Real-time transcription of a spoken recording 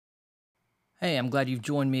Hey, I'm glad you've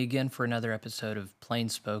joined me again for another episode of Plain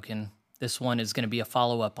Spoken. This one is going to be a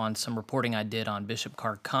follow up on some reporting I did on Bishop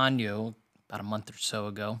Carcaño about a month or so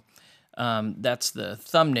ago. That's the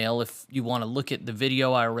thumbnail. If you want to look at the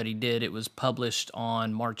video I already did, it was published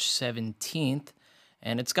on March 17th,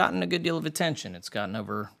 and it's gotten a good deal of attention. It's gotten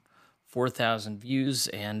over 4,000 views,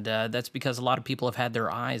 and that's because a lot of people have had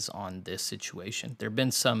their eyes on this situation. There have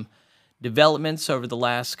been some developments over the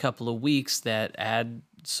last couple of weeks that add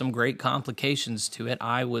some great complications to it.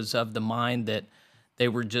 I was of the mind that they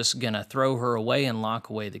were just going to throw her away and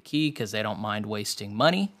lock away the key because they don't mind wasting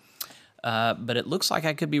money. But it looks like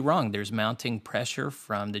I could be wrong. There's mounting pressure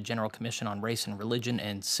from the General Commission on Race and Religion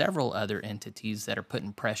and several other entities that are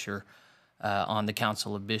putting pressure on the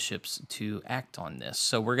Council of Bishops to act on this.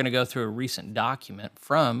 So we're going to go through a recent document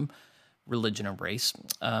from Religion and Race,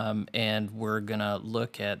 and we're going to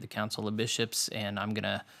look at the Council of Bishops, and I'm going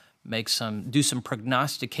to do some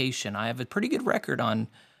prognostication. I have a pretty good record on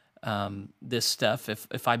this stuff.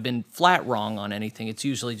 If I've been flat wrong on anything, it's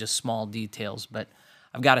usually just small details, but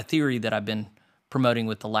I've got a theory that I've been promoting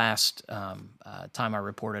with the last time I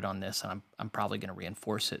reported on this, and I'm probably going to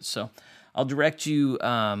reinforce it. So I'll direct you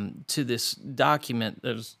to this document.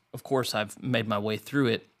 Of course, I've made my way through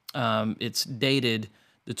it. It's dated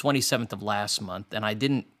the 27th of last month, and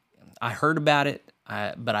I heard about it,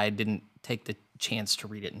 but I didn't take the chance to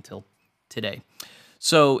read it until today.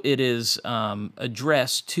 So it is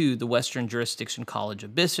addressed to the Western Jurisdiction College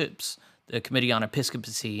of Bishops, the Committee on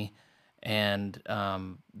Episcopacy, and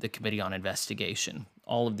the Committee on Investigation.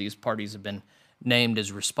 All of these parties have been named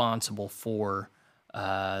as responsible for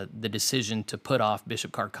the decision to put off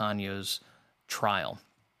Bishop Carcaño's trial.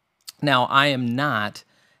 Now, I am not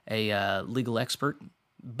a legal expert,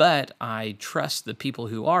 but I trust the people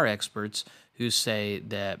who are experts who say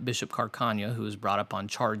that Bishop Carcaño, who was brought up on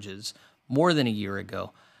charges more than a year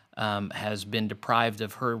ago, has been deprived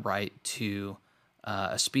of her right to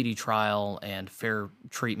a speedy trial and fair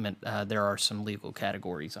treatment. There are some legal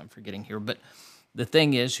categories I'm forgetting here, but the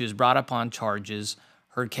thing is, she was brought up on charges.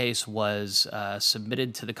 Her case was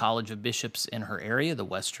submitted to the College of Bishops in her area, the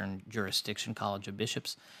Western Jurisdiction College of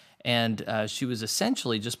Bishops, and she was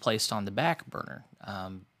essentially just placed on the back burner.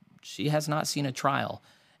 She has not seen a trial,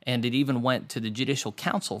 and it even went to the Judicial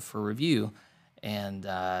Council for review, and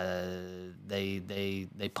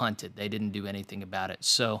they punted. They didn't do anything about it.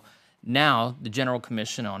 So now the General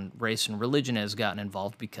Commission on Race and Religion has gotten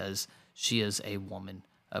involved because she is a woman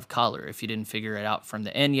of color. If you didn't figure it out from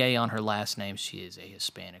the Nye on her last name, she is a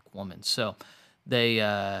Hispanic woman. So they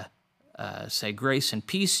say grace and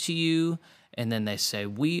peace to you, and then they say,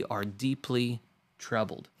 we are deeply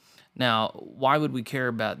troubled. Now, why would we care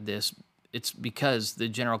about this? It's because the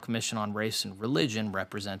General Commission on Race and Religion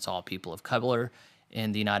represents all people of color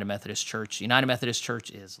in the United Methodist Church. The United Methodist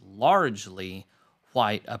Church is largely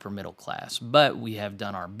white, upper middle class, but we have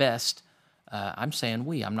done our best. I'm saying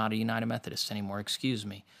we. I'm not a United Methodist anymore, excuse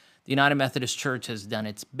me. The United Methodist Church has done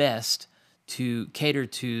its best to cater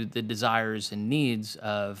to the desires and needs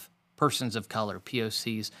of persons of color,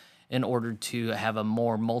 POCs, in order to have a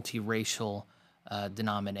more multiracial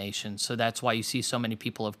denomination. So that's why you see so many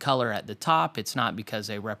people of color at the top. It's not because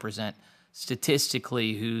they represent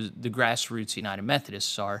statistically who the grassroots United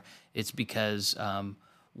Methodists are. It's because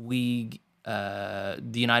the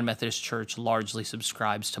United Methodist Church largely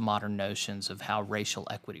subscribes to modern notions of how racial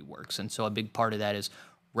equity works. And so a big part of that is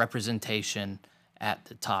representation at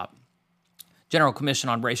the top. General Commission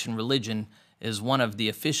on Race and Religion is one of the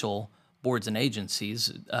official boards and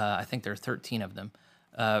agencies. I think there are 13 of them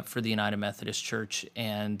for the United Methodist Church,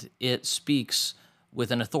 and it speaks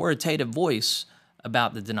with an authoritative voice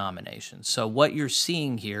about the denomination. So what you're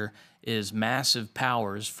seeing here is massive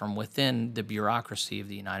powers from within the bureaucracy of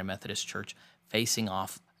the United Methodist Church facing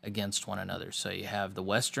off against one another. So you have the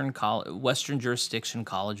Western Jurisdiction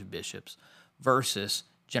College of Bishops versus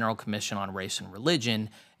General Commission on Race and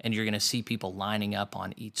Religion, and you're going to see people lining up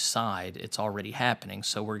on each side. It's already happening.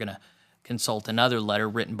 So we're going to consult another letter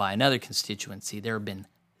written by another constituency. There have been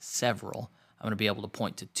several. I'm going to be able to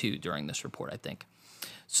point to two during this report, I think.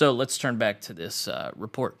 So let's turn back to this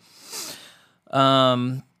report.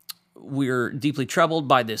 We're deeply troubled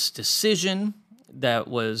by this decision that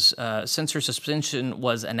was, since her suspension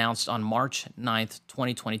was announced on March 9th,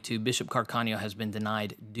 2022, Bishop Carcaño has been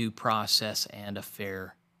denied due process and a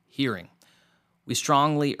fair hearing. We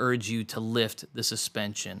strongly urge you to lift the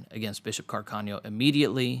suspension against Bishop Carcaño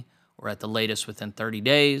immediately or at the latest within 30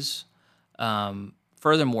 days.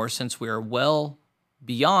 Furthermore, since we are well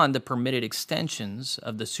beyond the permitted extensions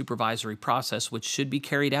of the supervisory process, which should be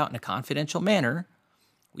carried out in a confidential manner,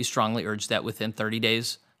 we strongly urge that within 30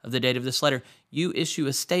 days of the date of this letter, you issue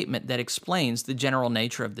a statement that explains the general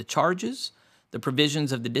nature of the charges, the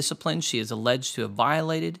provisions of the discipline she is alleged to have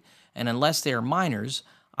violated, and unless they are minors,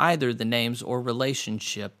 either the names or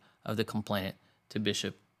relationship of the complainant to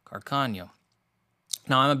Bishop Carcaño.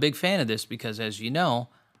 Now, I'm a big fan of this because, as you know,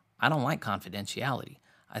 I don't like confidentiality.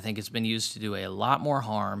 I think it's been used to do a lot more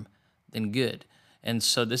harm than good. And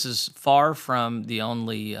so this is far from the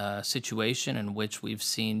only situation in which we've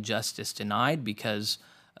seen justice denied because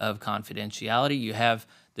of confidentiality. You have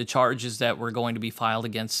the charges that were going to be filed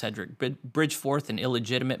against Cedric Bridgeforth, an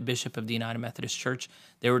illegitimate bishop of the United Methodist Church.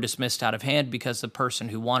 They were dismissed out of hand because the person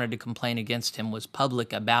who wanted to complain against him was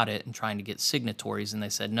public about it and trying to get signatories, and they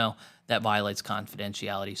said, no, that violates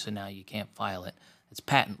confidentiality, so now you can't file it. It's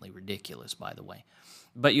patently ridiculous, by the way.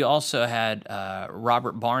 But you also had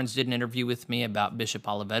Robert Barnes did an interview with me about Bishop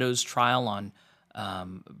Olivetto's trial on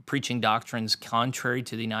preaching doctrines contrary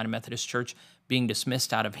to the United Methodist Church being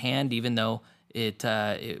dismissed out of hand, even though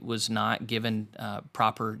it was not given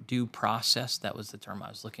proper due process. That was the term I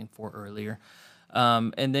was looking for earlier.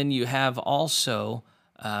 And then you have also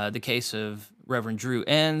the case of Reverend Drew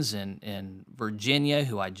Enns in Virginia,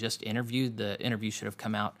 who I just interviewed. The interview should have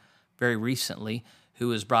come out very recently, who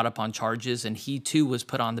was brought up on charges, and he too was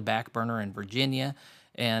put on the back burner in Virginia.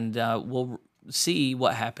 And we'll see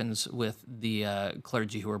what happens with the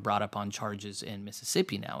clergy who are brought up on charges in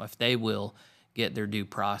Mississippi now, if they will get their due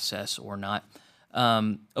process or not.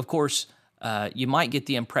 Of course, you might get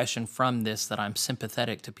the impression from this that I'm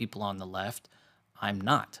sympathetic to people on the left. I'm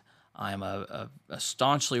not. I'm a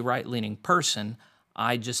staunchly right-leaning person.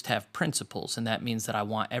 I just have principles, and that means that I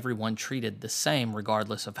want everyone treated the same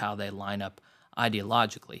regardless of how they line up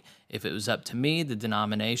ideologically. If it was up to me, the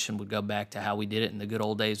denomination would go back to how we did it in the good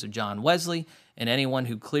old days of John Wesley, and anyone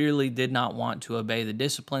who clearly did not want to obey the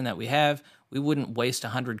discipline that we have, we wouldn't waste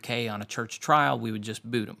 $100K on a church trial. We would just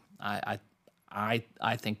boot them. I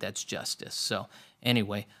think that's justice. So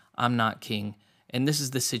anyway, I'm not king, and this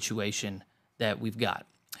is the situation that we've got.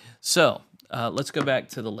 So let's go back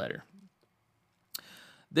to the letter.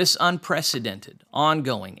 This unprecedented,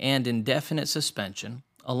 ongoing, and indefinite suspension,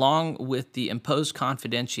 along with the imposed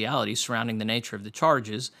confidentiality surrounding the nature of the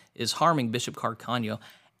charges, is harming Bishop Carcaño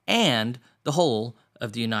and the whole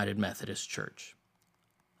of the United Methodist Church.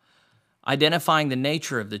 Identifying the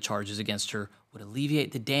nature of the charges against her would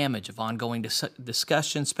alleviate the damage of ongoing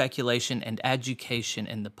discussion, speculation, and education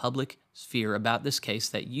in the public sphere about this case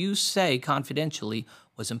that you say confidentially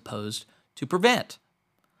was imposed to prevent.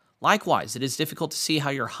 Likewise, it is difficult to see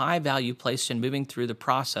how your high value placed in moving through the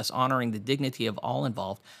process honoring the dignity of all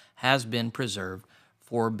involved has been preserved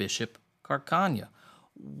for Bishop Carcaño.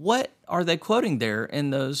 What are they quoting there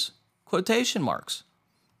in those quotation marks?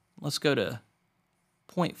 Let's go to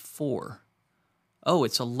point 4. Oh,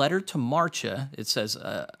 it's a letter to Marcia. It says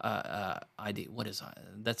ID. What is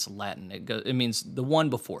that's Latin? It means the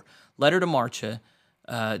one before. Letter to Marcia,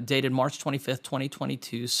 dated March 25th,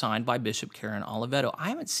 2022, signed by Bishop Karen Olivetto. I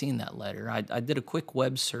haven't seen that letter. I did a quick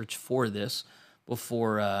web search for this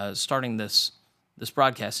before starting this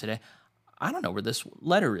broadcast today. I don't know where this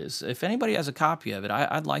letter is. If anybody has a copy of it,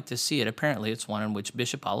 I'd like to see it. Apparently, it's one in which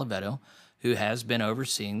Bishop Olivetto, who has been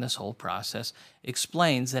overseeing this whole process,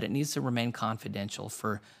 explains that it needs to remain confidential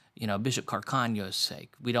for, Bishop Carcaño's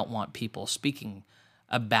sake. We don't want people speaking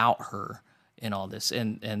about her in all this.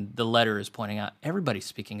 And the letter is pointing out everybody's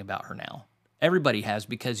speaking about her now. Everybody has,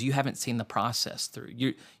 because you haven't seen the process through.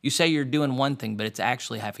 You say you're doing one thing, but it's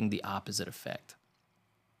actually having the opposite effect.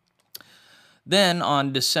 Then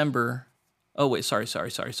on December, I went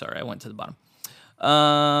to the bottom.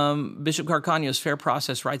 Bishop Carcaño's fair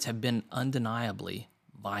process rights have been undeniably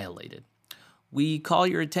violated. We call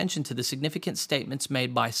your attention to the significant statements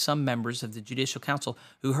made by some members of the Judicial Council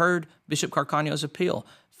who heard Bishop Carcaño's appeal.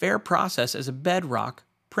 Fair process is a bedrock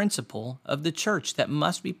principle of the church that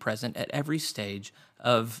must be present at every stage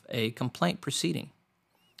of a complaint proceeding.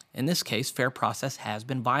 In this case, fair process has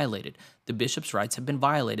been violated. The bishop's rights have been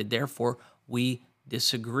violated. Therefore, we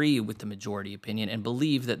disagree with the majority opinion and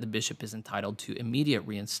believe that the bishop is entitled to immediate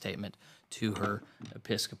reinstatement to her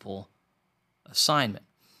episcopal assignment.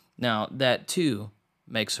 Now, that too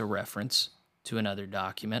makes a reference to another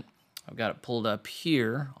document. I've got it pulled up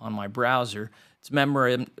here on my browser. It's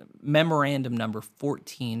memorandum number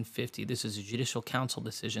 1450. This is a Judicial Council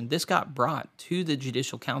decision. This got brought to the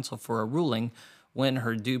Judicial Council for a ruling when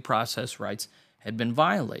her due process rights had been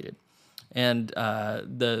violated. And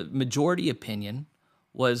the majority opinion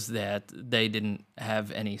was that they didn't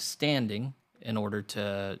have any standing in order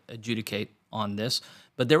to adjudicate on this.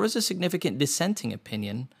 But there was a significant dissenting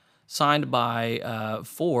opinion signed by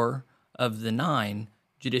 4 of the 9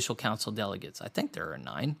 Judicial Council delegates. I think there are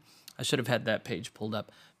 9. I should have had that page pulled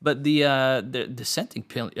up. But the dissenting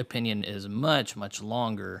opinion is much, much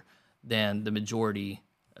longer than the majority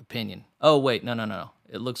opinion. Oh, wait, no.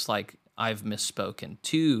 It looks like I've misspoken.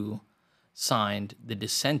 2 signed the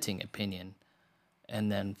dissenting opinion,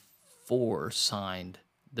 and then 4 signed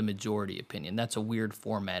the majority opinion. That's a weird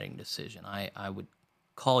formatting decision. I would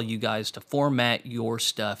call you guys to format your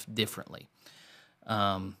stuff differently.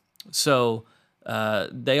 So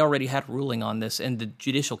they already had a ruling on this, and the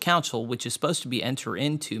Judicial Council, which is supposed to be enter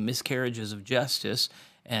into miscarriages of justice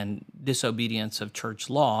and disobedience of church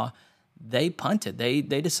law, they punted. They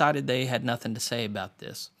decided they had nothing to say about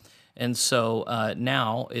this. And so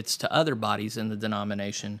now it's to other bodies in the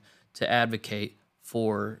denomination to advocate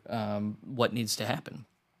for what needs to happen.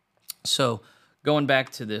 So going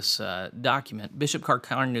back to this document, Bishop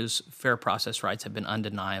Carcaño's fair process rights have been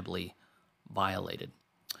undeniably violated.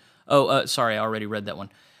 Sorry, I already read that one.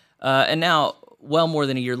 And now, well more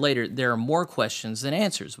than a year later, there are more questions than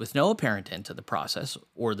answers, with no apparent end to the process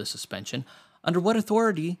or the suspension. Under what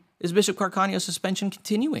authority is Bishop Carcaño's suspension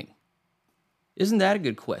continuing? Isn't that a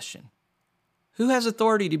good question? Who has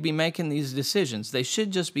authority to be making these decisions? They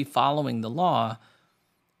should just be following the law.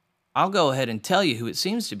 I'll go ahead and tell you who it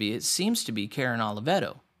seems to be. It seems to be Karen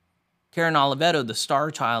Oliveto. Karen Oliveto, the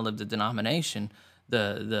star child of the denomination,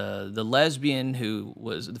 the lesbian who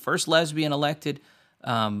was the first lesbian elected.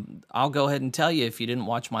 I'll go ahead and tell you, if you didn't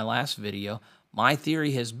watch my last video, my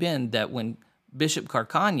theory has been that when Bishop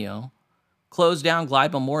Carcaño closed down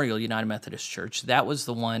Glide Memorial United Methodist Church, that was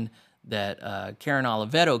the one that Karen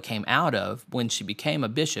Oliveto came out of when she became a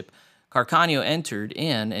bishop. Carcaño entered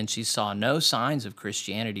in, and she saw no signs of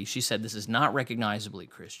Christianity. She said, this is not recognizably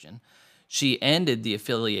Christian. She ended the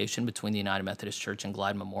affiliation between the United Methodist Church and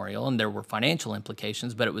Glide Memorial, and there were financial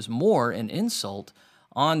implications, but it was more an insult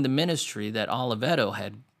on the ministry that Oliveto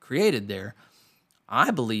had created there.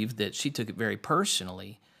 I believe that she took it very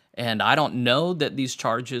personally, and I don't know that these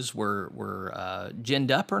charges were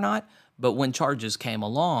ginned up or not, but when charges came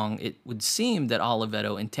along, it would seem that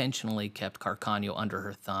Oliveto intentionally kept Carcaño under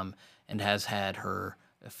her thumb and has had her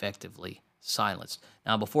effectively silenced.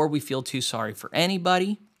 Now, before we feel too sorry for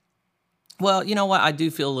anybody, well, you know what? I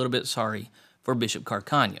do feel a little bit sorry for Bishop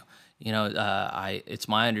Carcaño. You know, it's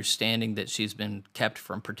my understanding that she's been kept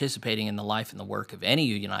from participating in the life and the work of any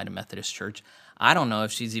United Methodist Church. I don't know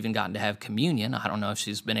if she's even gotten to have communion. I don't know if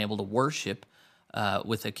she's been able to worship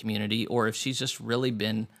with a community, or if she's just really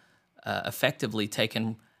been effectively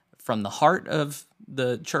taken from the heart of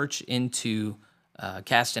the church into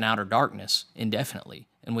cast in outer darkness indefinitely,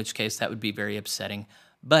 in which case that would be very upsetting.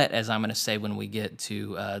 But as I'm going to say when we get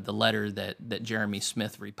to the letter that Jeremy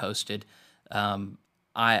Smith reposted,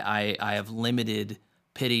 I have limited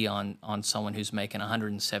pity on someone who's making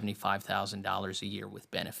 $175,000 a year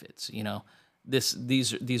with benefits. You know,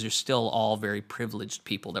 these are still all very privileged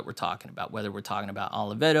people that we're talking about, whether we're talking about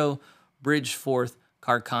Oliveto, Bridgeforth,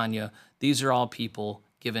 Carcaño. These are all people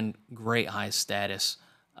given great high status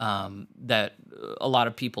that a lot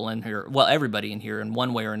of people in here, well, everybody in here in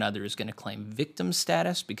one way or another is going to claim victim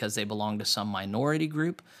status because they belong to some minority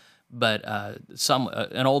group. But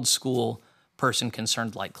an old school person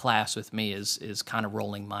concerned like class with me is kind of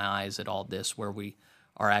rolling my eyes at all this, where we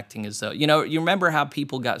are acting as though, you know, you remember how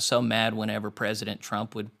people got so mad whenever President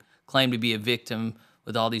Trump would claim to be a victim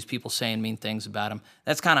with all these people saying mean things about him.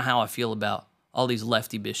 That's kind of how I feel about all these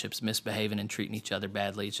lefty bishops misbehaving and treating each other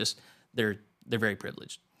badly. It's just they're very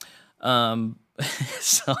privileged.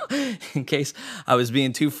 So in case I was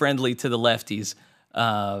being too friendly to the lefties,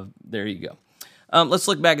 there you go. Let's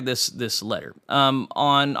look back at this letter.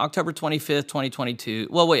 On October 25th, 2022,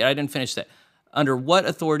 well, wait, I didn't finish that. Under what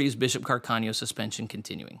authority is Bishop Carcaño's suspension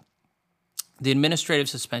continuing? The administrative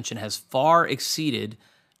suspension has far exceeded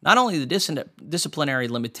not only the disciplinary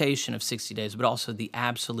limitation of 60 days, but also the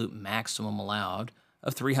absolute maximum allowed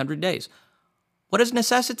of 300 days. What has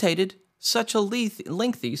necessitated such a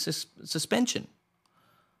lengthy suspension?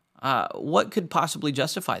 What could possibly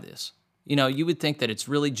justify this? You know, you would think that it's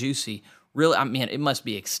really juicy. Really, I mean, it must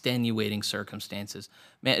be extenuating circumstances,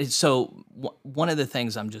 man. So one of the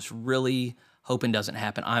things I'm just really hoping doesn't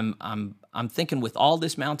happen. I'm thinking with all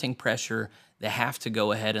this mounting pressure, they have to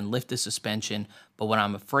go ahead and lift the suspension. But what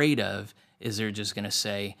I'm afraid of is they're just going to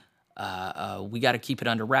say, we got to keep it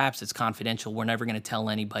under wraps. It's confidential. We're never going to tell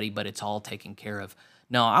anybody, but it's all taken care of.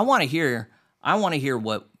 No, I want to hear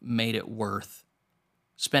what made it worth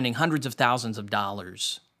spending hundreds of thousands of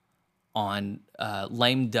dollars on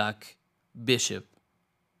lame duck bishop.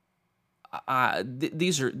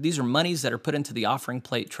 these are monies that are put into the offering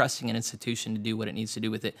plate, trusting an institution to do what it needs to do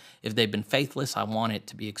with it. If they've been faithless, I want it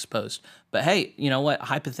to be exposed. But hey, you know what?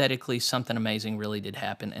 Hypothetically, something amazing really did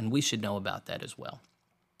happen, and we should know about that as well.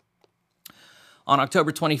 On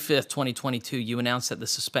October 25th, 2022, you announced that the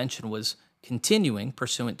suspension was continuing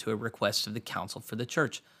pursuant to a request of the Council for the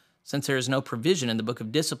Church. Since there is no provision in the Book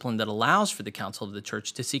of Discipline that allows for the Council of the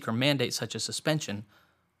Church to seek or mandate such a suspension,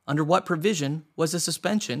 under what provision was the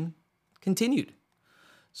suspension continued?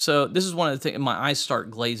 So this is one of the things, my eyes start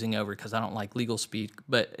glazing over because I don't like legal speak,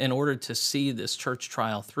 but in order to see this church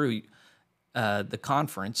trial through, the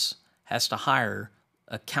conference has to hire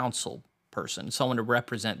a counsel person, someone to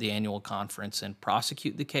represent the annual conference and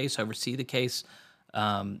prosecute the case, oversee the case.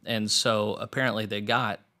 And so apparently they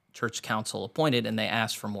got church counsel appointed and they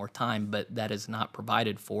asked for more time, but that is not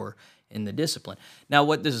provided for in the discipline. Now,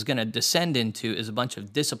 what this is going to descend into is a bunch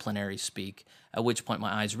of disciplinary speak, at which point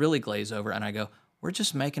my eyes really glaze over and I go, we're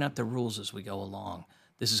just making up the rules as we go along.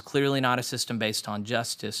 This is clearly not a system based on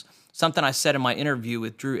justice. Something I said in my interview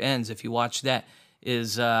with Drew Enns, if you watch that,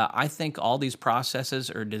 is I think all these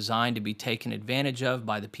processes are designed to be taken advantage of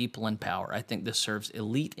by the people in power. I think this serves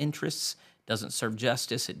elite interests, doesn't serve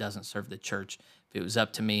justice, it doesn't serve the church. If it was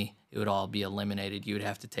up to me, it would all be eliminated. You would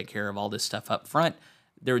have to take care of all this stuff up front.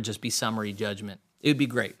 There would just be summary judgment. It would be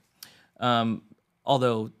great.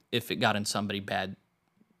 Although if it got in somebody bad,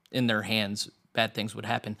 in their hands, bad things would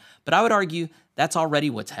happen. But I would argue that's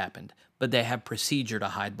already what's happened. But they have procedure to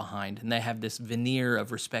hide behind, and they have this veneer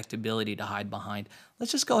of respectability to hide behind.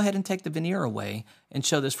 Let's just go ahead and take the veneer away and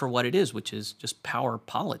show this for what it is, which is just power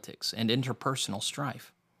politics and interpersonal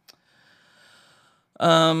strife.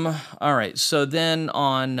 All right, so then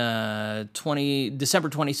on December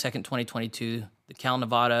 22nd, 2022, the Cal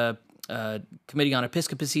Nevada Committee on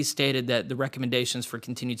Episcopacy stated that the recommendations for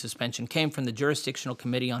continued suspension came from the Jurisdictional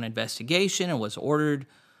Committee on Investigation and was ordered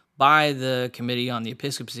by the Committee on the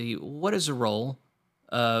Episcopacy. What is the role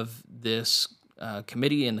of this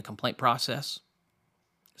committee in the complaint process?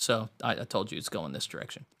 So I told you it's going this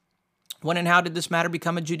direction. When and how did this matter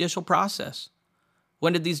become a judicial process?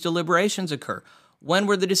 When did these deliberations occur? When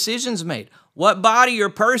were the decisions made? What body or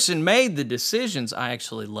person made the decisions? I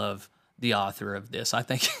actually love the author of this. I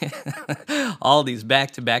think all these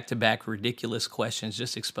back-to-back-to-back ridiculous questions,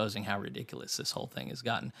 just exposing how ridiculous this whole thing has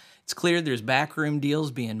gotten. It's clear there's backroom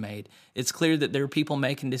deals being made. It's clear that there are people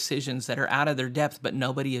making decisions that are out of their depth, but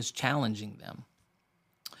nobody is challenging them.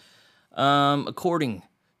 According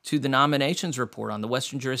to the nominations report on the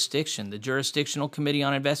Western Jurisdiction, the Jurisdictional Committee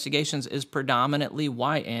on Investigations is predominantly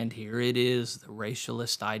white, and here it is, the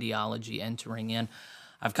racialist ideology entering in.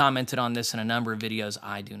 I've commented on this in a number of videos.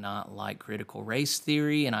 I do not like critical race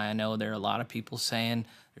theory, and I know there are a lot of people saying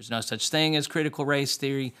there's no such thing as critical race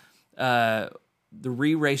theory. The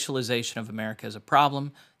re-racialization of America is a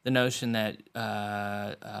problem. The notion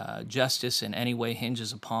that justice in any way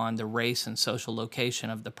hinges upon the race and social location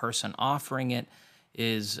of the person offering it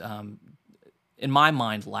is, in my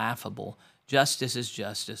mind, laughable. Justice is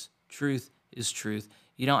justice. Truth is truth.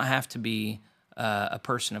 You don't have to be a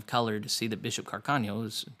person of color to see that Bishop Carcaño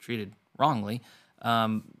was treated wrongly.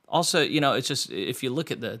 Also, you know, it's just, if you look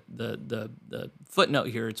at the footnote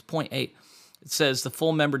here, it's point 8. It says the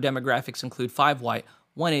full member demographics include 5 white,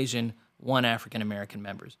 1 Asian, 1 African-American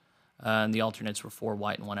members. And the alternates were 4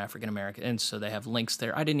 white and 1 African-American. And so they have links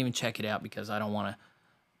there. I didn't even check it out because I don't want to,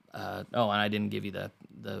 and I didn't give you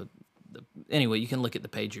anyway, you can look at the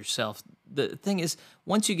page yourself. The thing is,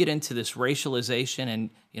 once you get into this racialization and,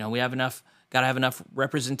 you know, we have got to have enough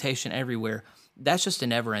representation everywhere, that's just a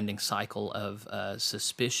never-ending cycle of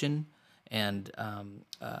suspicion and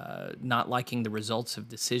not liking the results of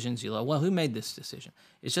decisions. You're like, well, who made this decision?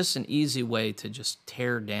 It's just an easy way to just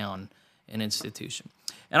tear down an institution.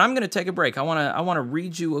 And I'm going to take a break. I want to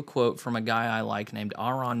read you a quote from a guy I like named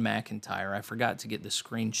Aaron McIntyre. I forgot to get the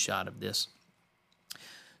screenshot of this.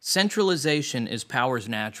 Centralization is power's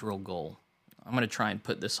natural goal. I'm going to try and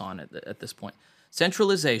put this on at this point.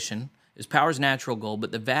 Centralization is power's natural goal,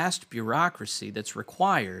 but the vast bureaucracy that's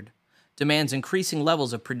required demands increasing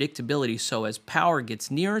levels of predictability, so as power gets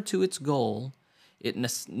nearer to its goal, it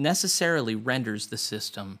necessarily renders the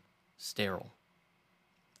system sterile,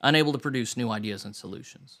 unable to produce new ideas and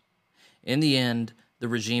solutions. In the end, the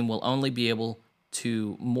regime will only be able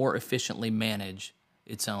to more efficiently manage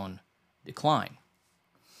its own decline.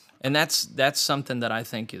 And that's something that I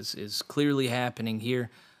think is clearly happening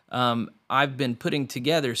here. I've been putting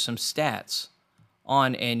together some stats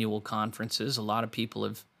on annual conferences. A lot of people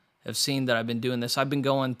have seen that I've been doing this. I've been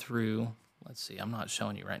going through, let's see, I'm not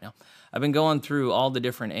showing you right now. I've been going through all the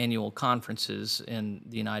different annual conferences in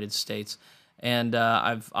the United States, And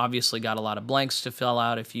I've obviously got a lot of blanks to fill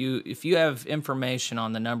out. If you have information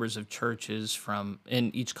on the numbers of churches from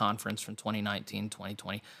in each conference from 2019,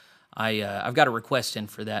 2020, I've got a request in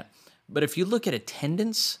for that. But if you look at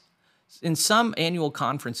attendance, in some annual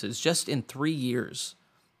conferences, just in 3 years,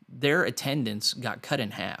 their attendance got cut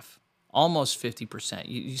in half, almost 50%.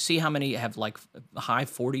 You see how many have like high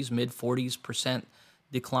 40s, mid 40s%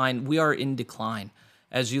 decline? We are in decline.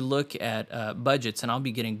 As you look at budgets, and I'll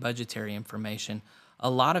be getting budgetary information, a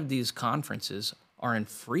lot of these conferences are in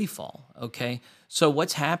free fall, okay? So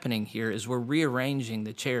what's happening here is we're rearranging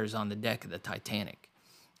the chairs on the deck of the Titanic.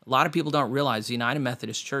 A lot of people don't realize the United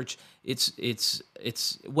Methodist Church, it's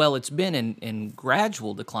been in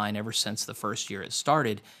gradual decline ever since the first year it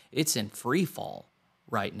started. It's in free fall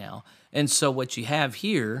right now. And so what you have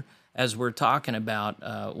here, as we're talking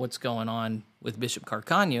about what's going on with Bishop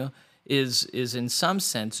Carcaño, is in some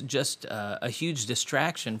sense just a huge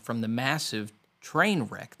distraction from the massive train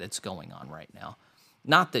wreck that's going on right now.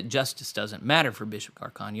 Not that justice doesn't matter for Bishop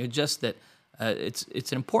Carcaño, just that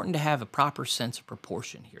it's important to have a proper sense of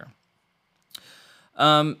proportion here.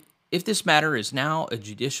 If this matter is now a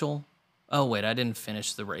judicial... Oh, wait, I didn't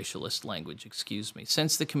finish the racialist language, excuse me.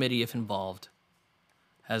 Since the committee, if involved,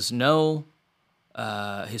 has no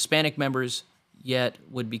Hispanic members yet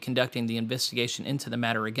would be conducting the investigation into the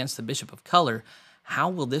matter against the Bishop of Color, how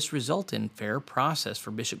will this result in fair process for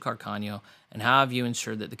Bishop Carcaño, and how have you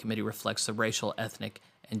ensured that the committee reflects the racial, ethnic,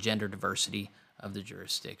 and gender diversity of the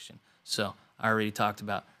jurisdiction? So I already talked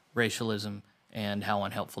about racialism and how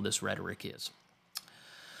unhelpful this rhetoric is.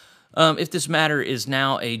 If this matter is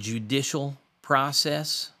now a judicial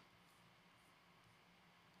process,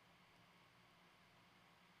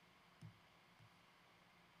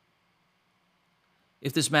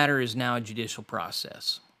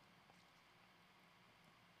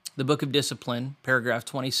 the Book of Discipline, paragraph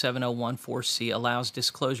 27014C, allows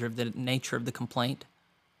disclosure of the nature of the complaint.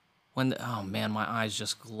 Oh man, my eyes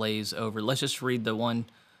just glaze over. Let's just read the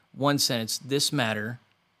one sentence. This matter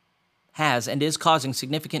has and is causing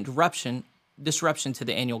significant disruption to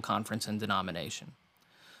the annual conference and denomination.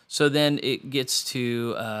 So then it gets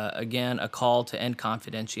to, again, a call to end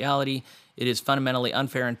confidentiality. It is fundamentally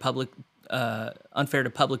unfair to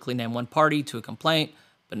publicly name one party to a complaint,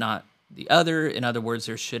 but not the other. In other words,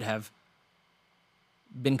 there should have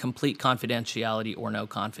been complete confidentiality or no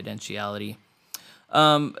confidentiality.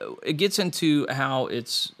 It gets into how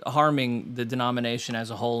it's harming the denomination as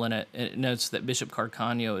a whole, and it notes that Bishop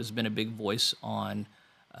Carcaño has been a big voice on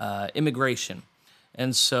immigration.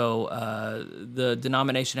 And so the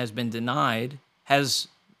denomination has denied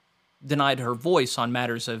her voice on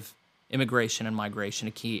matters of immigration and migration,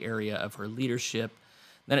 a key area of her leadership.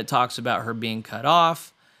 Then it talks about her being cut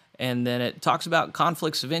off, and then it talks about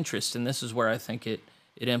conflicts of interest, and this is where I think it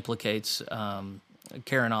implicates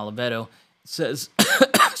Karen Oliveto. It says,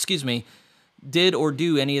 excuse me, did or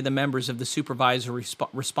do any of the members of the supervisory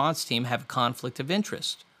response team have a conflict of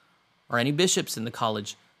interest? Are any bishops in the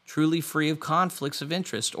college truly free of conflicts of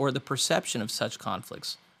interest or the perception of such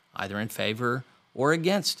conflicts, either in favor or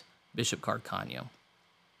against Bishop Carcaño?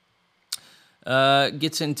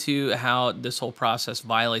 Gets into how this whole process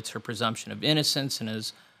violates her presumption of innocence and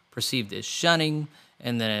is perceived as shunning,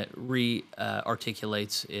 and then it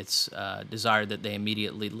re-articulates its desire that they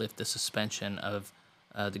immediately lift the suspension of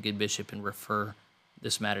the good bishop and refer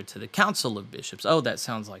this matter to the Council of Bishops. Oh, that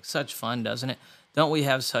sounds like such fun, doesn't it? Don't we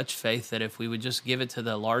have such faith that if we would just give it to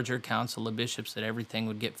the larger Council of Bishops that everything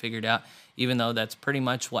would get figured out, even though that's pretty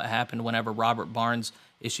much what happened whenever Robert Barnes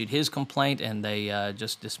issued his complaint and they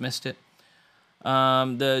just dismissed it.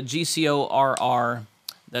 The GCORR,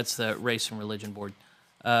 that's the Race and Religion Board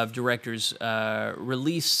of Directors,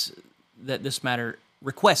 requests that this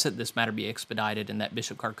matter be expedited and that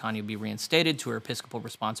Bishop Carcaño be reinstated to her episcopal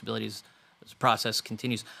responsibilities as the process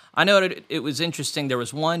continues. I noted it was interesting. There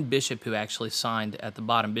was one bishop who actually signed at the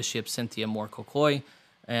bottom, Bishop Cynthia Moore Cocoy,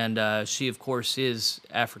 and she, of course, is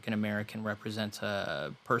African American, represents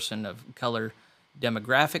a person of color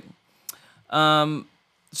demographic.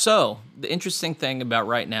 So the interesting thing about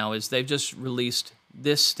right now is they've just released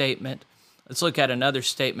this statement. Let's look at another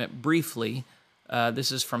statement briefly.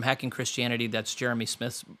 This is from Hacking Christianity. That's Jeremy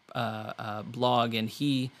Smith's blog, and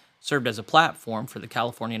he served as a platform for the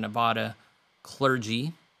California, Nevada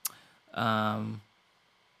clergy.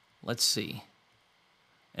 Let's see.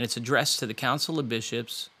 And it's addressed to the Council of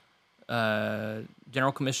Bishops,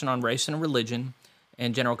 General Commission on Race and Religion,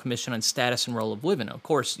 and General Commission on Status and Role of Women. Of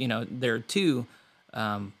course, there are two.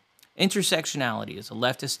 Intersectionality is a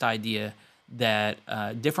leftist idea that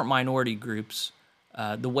different minority groups,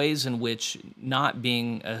 the ways in which not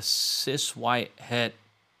being a cis white het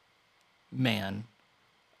man,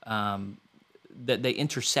 that they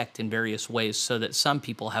intersect in various ways so that some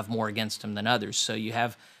people have more against them than others. So you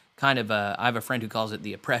have kind of I have a friend who calls it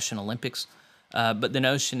the oppression Olympics. But the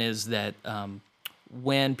notion is that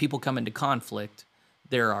when people come into conflict,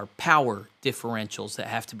 there are power differentials that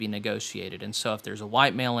have to be negotiated. And so if there's a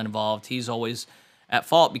white male involved, he's always at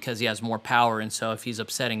fault because he has more power. And so if he's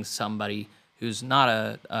upsetting somebody who's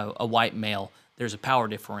not a white male, there's a power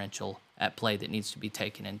differential at play that needs to be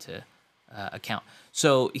taken into account.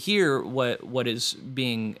 So here, what is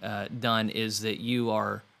being done is that you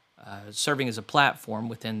are serving as a platform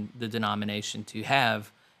within the denomination to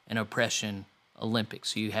have an oppression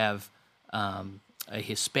Olympics. So you have a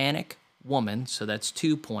Hispanic woman, so that's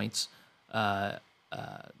 2 points of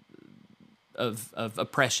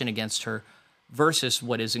oppression against her, versus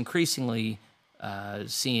what is increasingly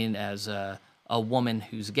seen as a woman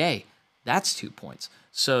who's gay. That's 2 points.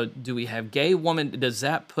 So do we have gay woman? Does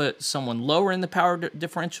that put someone lower in the power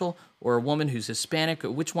differential, or a woman who's Hispanic?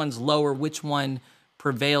 Which one's lower? Which one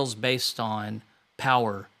prevails based on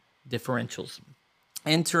power differentials?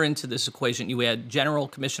 Enter into this equation. You had General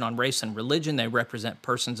Commission on Race and Religion. They represent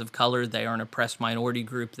persons of color. They are an oppressed minority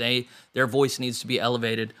group. Their voice needs to be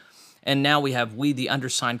elevated. And now we have the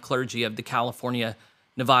undersigned clergy of the California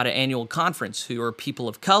Nevada Annual Conference, who are people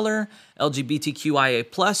of color,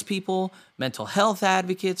 LGBTQIA plus people, mental health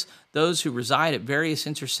advocates, those who reside at various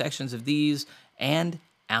intersections of these, and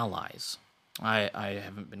allies. I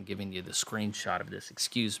haven't been giving you the screenshot of this,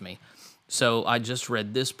 excuse me. So I just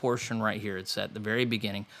read this portion right here. It's at the very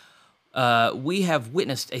beginning. We have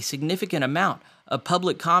witnessed a significant amount of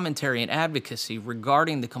public commentary and advocacy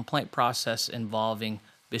regarding the complaint process involving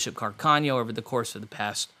Bishop Carcaño over the course of the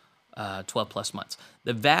past 12 plus months.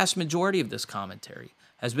 The vast majority of this commentary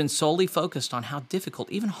has been solely focused on how difficult,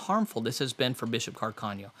 even harmful, this has been for Bishop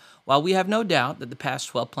Carcaño. While we have no doubt that the past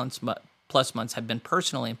 12 plus months have been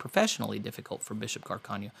personally and professionally difficult for Bishop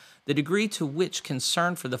Carcaño, the degree to which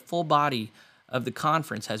concern for the full body of the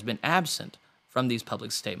conference has been absent from these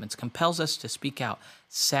public statements compels us to speak out.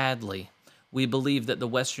 Sadly, we believe that the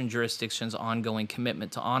Western jurisdiction's ongoing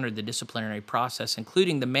commitment to honor the disciplinary process,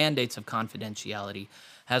 including the mandates of confidentiality,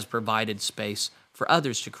 has provided space for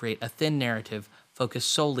others to create a thin narrative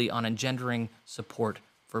focused solely on engendering support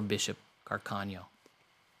for Bishop Carcaño.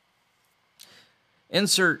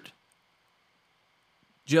 Insert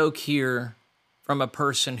joke here from a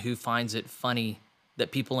person who finds it funny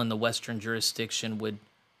that people in the Western jurisdiction would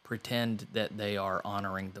pretend that they are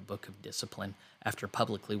honoring the Book of Discipline after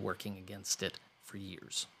publicly working against it for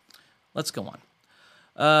years. Let's go on.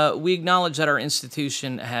 We acknowledge that our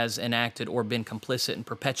institution has enacted or been complicit in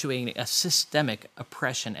perpetuating a systemic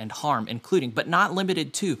oppression and harm, including, but not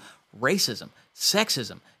limited to, racism,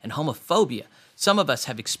 sexism, and homophobia. Some of us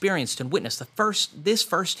have experienced and witnessed this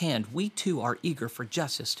firsthand. We too are eager for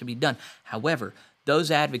justice to be done. However,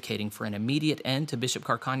 those advocating for an immediate end to Bishop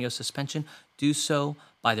Carcaño's suspension do so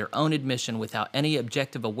by their own admission without any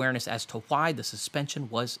objective awareness as to why the suspension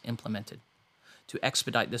was implemented. To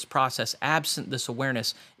expedite this process, absent this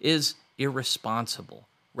awareness, is irresponsible,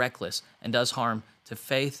 reckless, and does harm to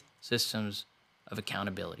faith systems of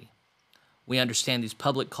accountability. We understand these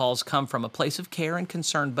public calls come from a place of care and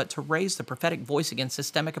concern, but to raise the prophetic voice against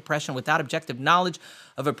systemic oppression without objective knowledge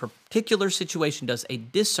of a particular situation does a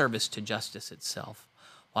disservice to justice itself.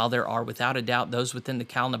 While there are, without a doubt, those within the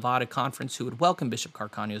Cal Nevada Conference who would welcome Bishop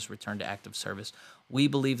Carcaño's return to active service, we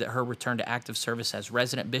believe that her return to active service as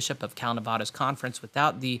resident bishop of Cal Nevada's conference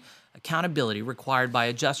without the accountability required by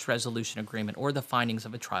a just resolution agreement or the findings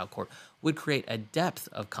of a trial court would create a depth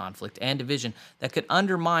of conflict and division that could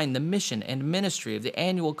undermine the mission and ministry of the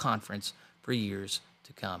annual conference for years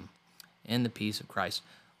to come. In the peace of Christ.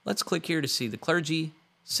 Let's click here to see the clergy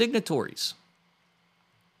signatories.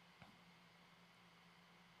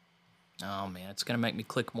 Oh man, it's going to make me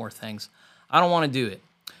click more things. I don't want to do it.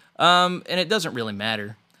 And it doesn't really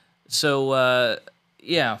matter. So,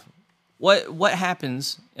 yeah, what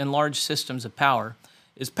happens in large systems of power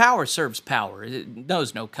is power serves power. It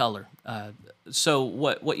knows no color. So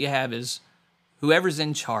what you have is whoever's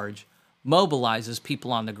in charge mobilizes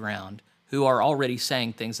people on the ground who are already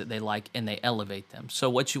saying things that they like, and they elevate them. So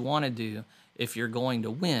what you want to do if you're going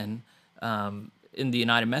to win in the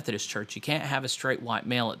United Methodist Church, you can't have a straight white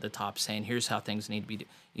male at the top saying, here's how things need to be.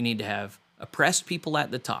 You need to have oppressed people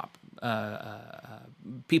at the top,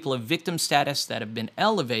 people of victim status that have been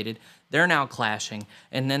elevated. They're now clashing,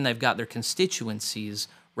 and then they've got their constituencies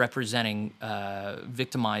representing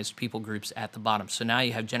victimized people groups at the bottom. So now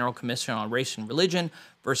you have General Commission on Race and Religion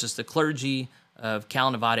versus the clergy of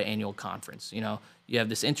Cal Nevada Annual Conference. You know, you have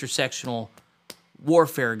this intersectional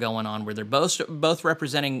warfare going on where they're both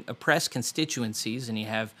representing oppressed constituencies, and you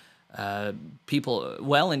have people,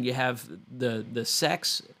 well, and you have the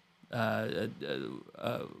sex,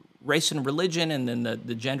 race and religion, and then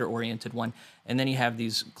the gender-oriented one. And then you have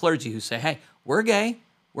these clergy who say, hey, we're gay,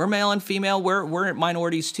 we're male and female, we're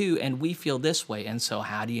minorities too, and we feel this way. And so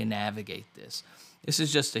how do you navigate this? This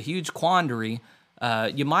is just a huge quandary.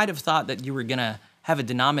 You might have thought that you were going to have a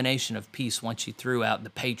denomination of peace once you threw out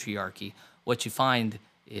the patriarchy. What you find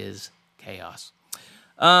is chaos.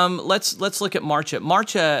 Let's look at Marcha.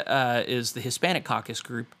 Marcha is the Hispanic caucus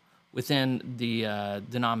group within the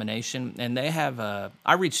denomination, and they have.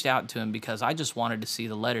 I reached out to him because I just wanted to see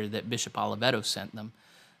the letter that Bishop Oliveto sent them.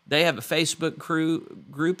 They have a Facebook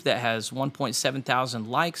group that has 1.7 thousand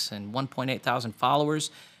likes and 1.8 thousand followers,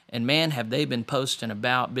 and man, have they been posting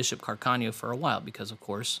about Bishop Carcaño for a while because, of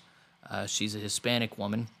course, she's a Hispanic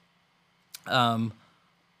woman.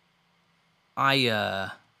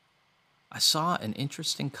 I saw an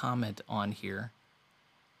interesting comment on here.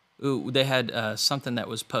 Ooh, they had something that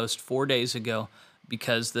was posted 4 days ago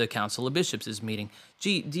because the Council of Bishops is meeting.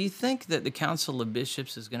 Gee, do you think that the Council of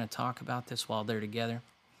Bishops is going to talk about this while they're together?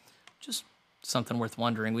 Just something worth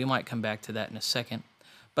wondering. We might come back to that in a second.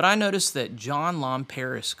 But I noticed that John Lom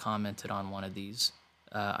Paris commented on one of these.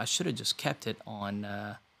 I should have just kept it on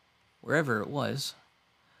wherever it was.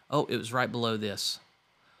 Oh, it was right below this.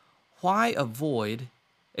 Why avoid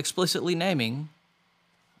explicitly naming,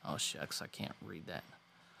 oh shucks, I can't read that,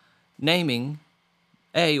 naming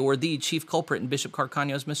a or the chief culprit in Bishop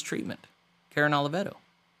Carcaño's mistreatment, Karen Oliveto?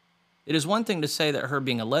 It is one thing to say that her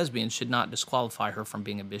being a lesbian should not disqualify her from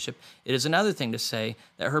being a bishop. It is another thing to say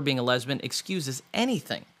that her being a lesbian excuses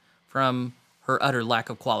anything from her utter lack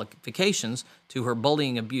of qualifications to her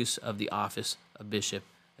bullying abuse of the office of bishop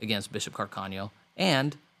against Bishop Carcaño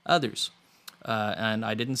and others. And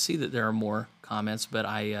I didn't see that there are more comments, but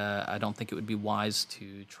I don't think it would be wise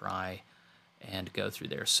to try and go through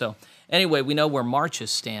there. So anyway, we know where Marcha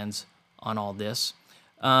stands on all this.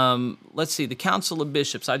 Let's see, the Council of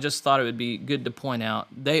Bishops, I just thought it would be good to point out,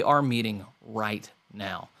 they are meeting right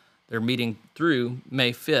now. They're meeting through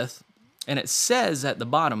May 5th, and it says at the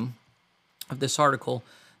bottom of this article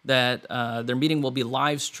that their meeting will be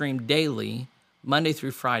live streamed daily, Monday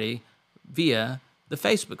through Friday, via the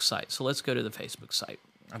Facebook site. So let's go to the Facebook site.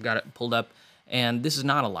 I've got it pulled up, and this is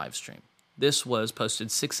not a live stream. This was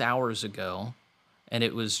posted 6 hours ago, and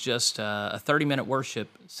it was just a 30-minute worship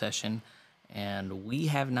session, and we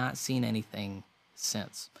have not seen anything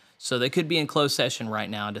since. So they could be in closed session right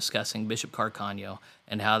now discussing Bishop Carcaño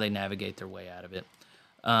and how they navigate their way out of it.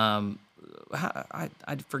 I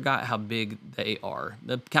forgot how big they are.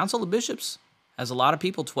 The Council of Bishops has a lot of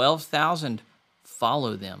people, 12,000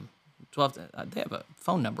 follow them. They have a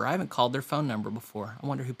phone number. I haven't called their phone number before. I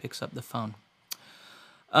wonder who picks up the phone.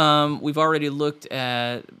 We've already looked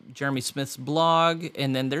at Jeremy Smith's blog,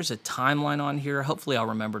 and then there's a timeline on here. Hopefully I'll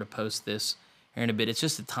remember to post this here in a bit. It's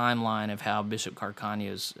just a timeline of how Bishop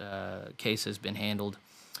Carcaño's case has been handled.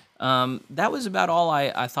 That was about all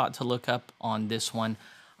I thought to look up on this one.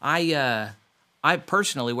 I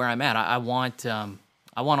personally, where I'm at, I want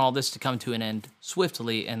all this to come to an end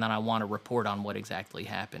swiftly, and then I want to report on what exactly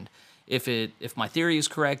happened. If my theory is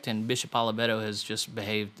correct and Bishop Oliveto has just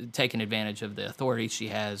taken advantage of the authority she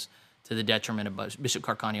has to the detriment of Bishop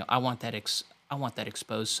Carcaño, I want that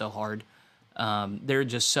exposed so hard. There are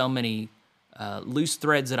just so many loose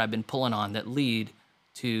threads that I've been pulling on that lead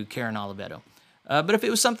to Karen Oliveto. But if it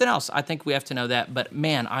was something else, I think we have to know that. But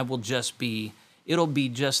man, it'll be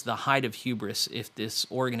just the height of hubris if this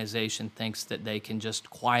organization thinks that they can just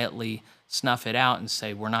quietly snuff it out and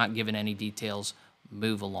say, we're not giving any details,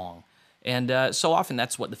 move along. And so often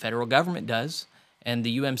that's what the federal government does, and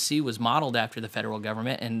the UMC was modeled after the federal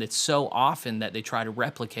government, and it's so often that they try to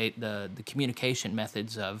replicate the communication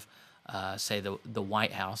methods of, say, the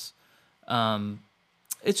White House.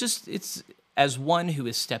 It's as one who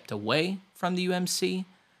has stepped away from the UMC,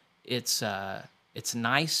 it's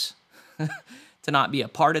nice to not be a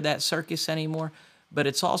part of that circus anymore, but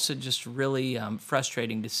it's also just really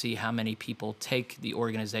frustrating to see how many people take the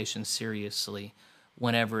organization seriously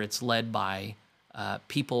whenever it's led by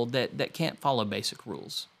people that can't follow basic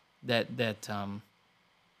rules. It's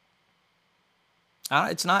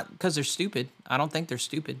not because they're stupid. I don't think they're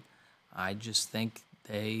stupid. I just think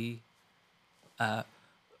they...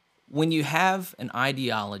 when you have an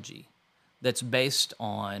ideology that's based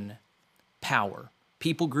on power,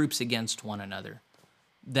 people groups against one another,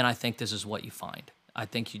 then I think this is what you find. I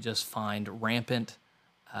think you just find rampant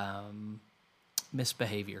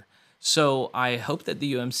misbehavior. So I hope that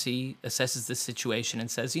the UMC assesses this situation and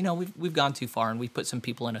says, we've gone too far and we've put some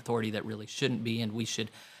people in authority that really shouldn't be, and we should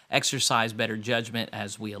exercise better judgment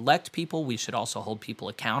as we elect people. We should also hold people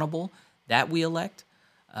accountable that we elect.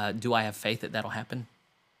 Do I have faith that that'll happen?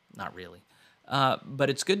 Not really. But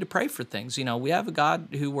it's good to pray for things. We have a God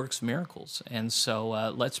who works miracles. And so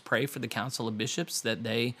let's pray for the Council of Bishops that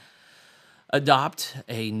they adopt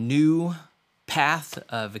a new path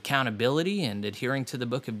of accountability and adhering to the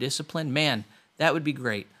book of discipline. Man, that would be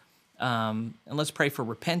great. And let's pray for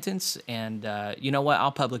repentance. And you know what?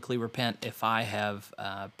 I'll publicly repent if I have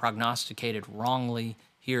prognosticated wrongly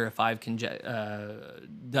here, if I've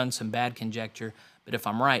done some bad conjecture. But if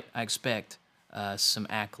I'm right, I expect some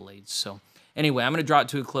accolades. So anyway, I'm going to draw it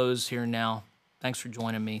to a close here now. Thanks for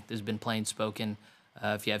joining me. This has been Plain Spoken.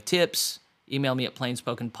 If you have tips, email me at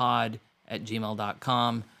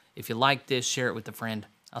plainspokenpod@gmail.com. If you like this, share it with a friend.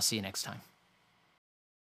 I'll see you next time.